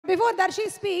Before Darsi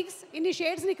speaks ఇన్ని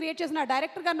షేడ్స్ని create చేసిన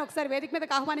director గారిని ఒకసారి వేదిక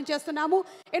మీదకి ఆహ్వానించేస్తున్నాము.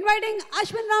 Inviting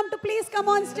Ashwin Ram to please come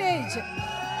on stage.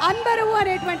 అన్బరు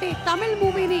అనేటువంటి తమిళ్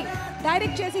మూవీని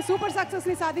డైరెక్ట్ చేసి సూపర్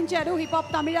సక్సెస్ని సాధించారు హిప్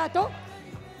హాప్ తమిళతో.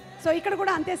 సో ఇక్కడ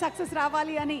కూడా అంతే సక్సెస్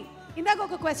రావాలి అని ఇందాక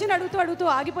ఒక క్వశ్చన్ అడుగుతూ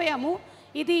ఆగిపోయాము.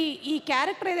 ఇది ఈ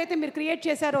క్యారెక్టర్ ఏదైతే మీరు క్రియేట్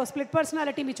చేశారో స్ప్లిట్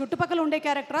పర్సనాలిటీ మీ చుట్టుపక్కల ఉండే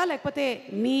క్యారెక్టరా లేకపోతే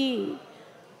మీ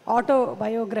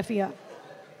ఆటోబయోగ్రఫీయా?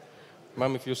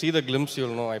 Ma'am, if you see the glimpse,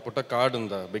 you'll know I put a card in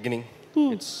the beginning.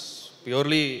 It's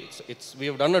purely, we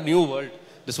have done a new world.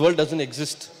 This world doesn't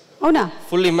exist. అవునా?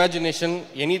 Full imagination,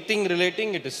 anything relating,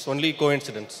 it is only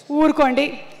coincidence. ఊరుకోండి,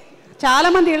 చాలా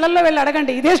మంది ఇళ్లలో వెళ్ళి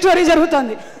అడగండి, ఇదే story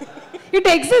జరుగుతోంది. It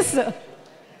exists.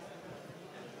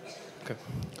 Okay.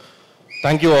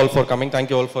 Thank you all for coming. Thank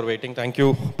you all for waiting. Thank you,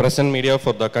 press and media,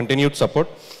 for the continued support.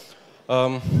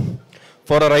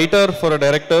 For a writer, for a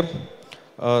director,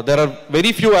 there are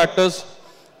very few actors,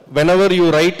 whenever you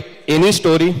write any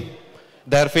story,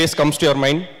 their face comes to your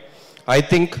mind. I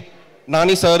think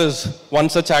Nani sir is one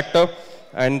such actor.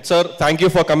 And sir, thank you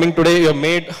for coming today. You have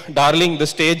made Darling the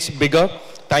stage bigger.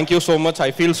 Thank you so much.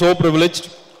 I feel so privileged.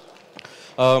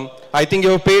 I think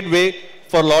you have paved way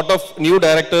for a lot of new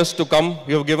directors to come.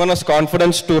 You have given us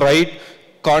confidence to write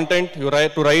content,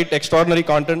 to write extraordinary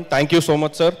content. Thank you so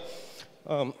much, sir.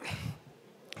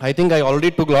 I think I already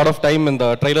took a lot of time in the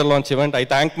trailer launch event. I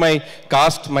thank my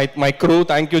cast, my crew.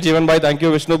 Thank you, Jeevan bhai. Thank you,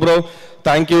 Vishnu bro.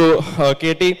 Thank you,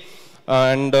 Katie.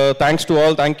 And thanks to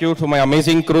all. Thank you to my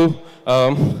amazing crew.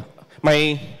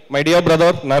 My dear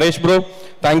brother, Natesh bro.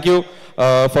 Thank you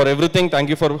for everything. Thank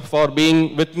you for being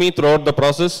with me throughout the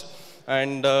process.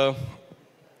 And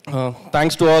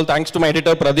thanks to all. Thanks to my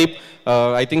editor, Pradeep.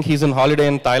 I think he's on holiday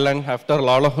in Thailand after a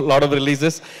lot of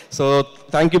releases. So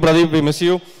thank you, Pradeep. We miss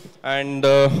you. And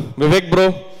Vivek bro,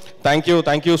 thank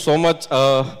you so much.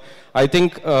 I think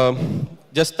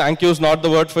just thank you is not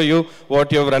the word for you,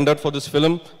 what you have rendered for this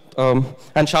film.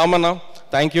 And Shamana,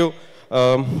 thank you.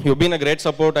 You've been a great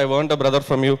support. I've earned a brother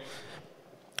from you.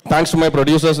 Thanks to my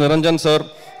producers, Niranjan sir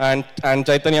and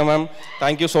Chaitanya ma'am.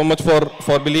 Thank you so much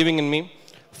for believing in me.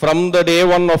 From the day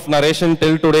one of narration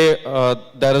till today,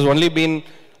 there has only been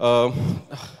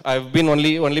I've been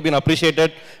only been appreciated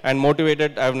and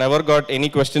motivated. I've never got any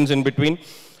questions in between.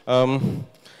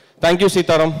 Thank you,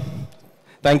 Sitaram.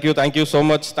 Thank you so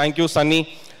much. Thank you, Sunny.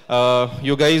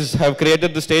 You guys have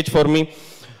created the stage for me.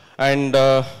 And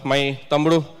my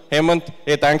Tambudu, Hemant,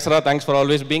 hey, thanks Ra, thanks for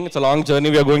always being. It's a long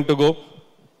journey we are going to go.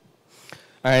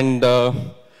 And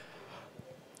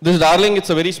this Darling,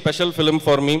 it's a very special film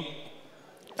for me.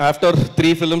 After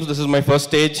 3 films, this is my first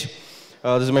stage.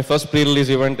 This is my first pre-release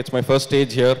event. It's my first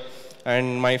stage here. And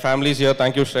my family is here.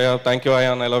 Thank you, Shreya. Thank you,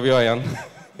 Ayan. I love you, Ayan.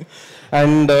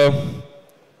 And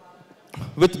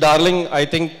with Darling, I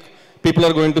think people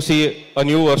are going to see a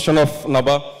new version of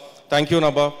Nabha. Thank you,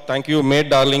 Nabha. Thank you. Made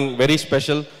Darling very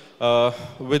special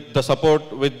with the support,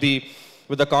 with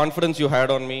the confidence you had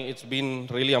on me. It's been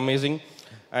really amazing.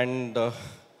 And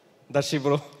Darshi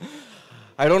bro,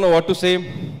 I don't know what to say.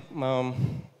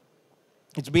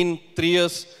 It's been 3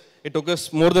 years. It took us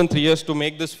more than 3 years to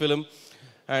make this film,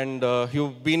 and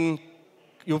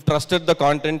you've trusted the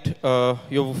content.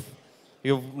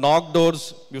 You've knocked doors.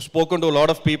 You've spoken to a lot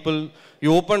of people. You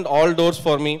opened all doors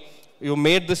for me. You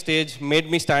made the stage, made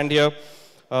me stand here.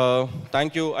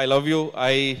 Thank you. I love you.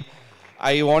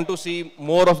 I want to see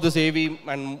more of this AV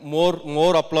and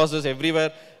more applauses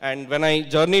everywhere. And when I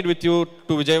journeyed with you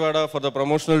to Vijayawada for the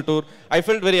promotional tour, I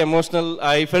felt very emotional.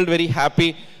 I felt very happy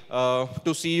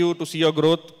to see you, to see your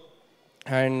growth.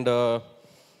 And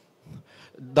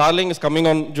Darling is coming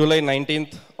on July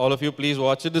 19th. All of you, please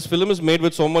watch it. This film is made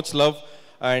with so much love,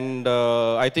 and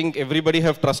I think everybody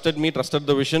have trusted me, trusted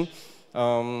the vision.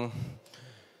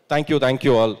 Thank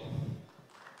you all.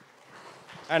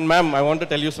 And ma'am, I want to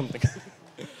tell you something.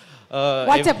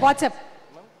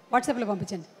 WhatsApp lo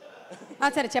పంపించండి.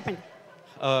 సరే చెప్పండి.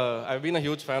 I've been a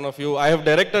huge fan of you. I have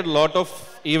directed a lot of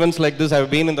events like this.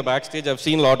 I've been in the backstage. I've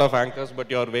seen a lot of anchors, but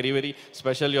you're very, very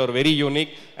special. You're very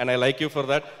unique, and I like you for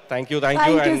that. Thank you.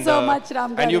 Thank you so much,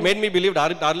 Ram. And you made me believe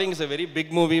Darling is a very big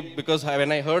movie, because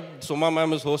when I heard Suma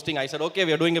ma'am is hosting, I said, okay,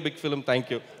 we are doing a big film. Thank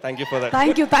you for that.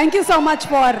 Thank you so much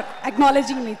for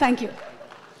acknowledging me. Thank you.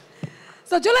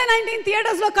 So July 19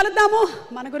 థియేటర్స్లో కలుద్దాము.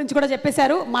 మన గురించి కూడా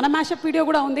చెప్పేశారు. మన mashup video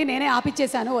కూడా ఉంది, నేనే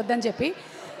ఆపిచ్చేసాను వద్దని చెప్పి.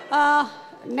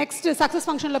 నెక్స్ట్ సక్సెస్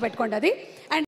ఫంక్షన్లో పెట్టుకోండి అది. అండ్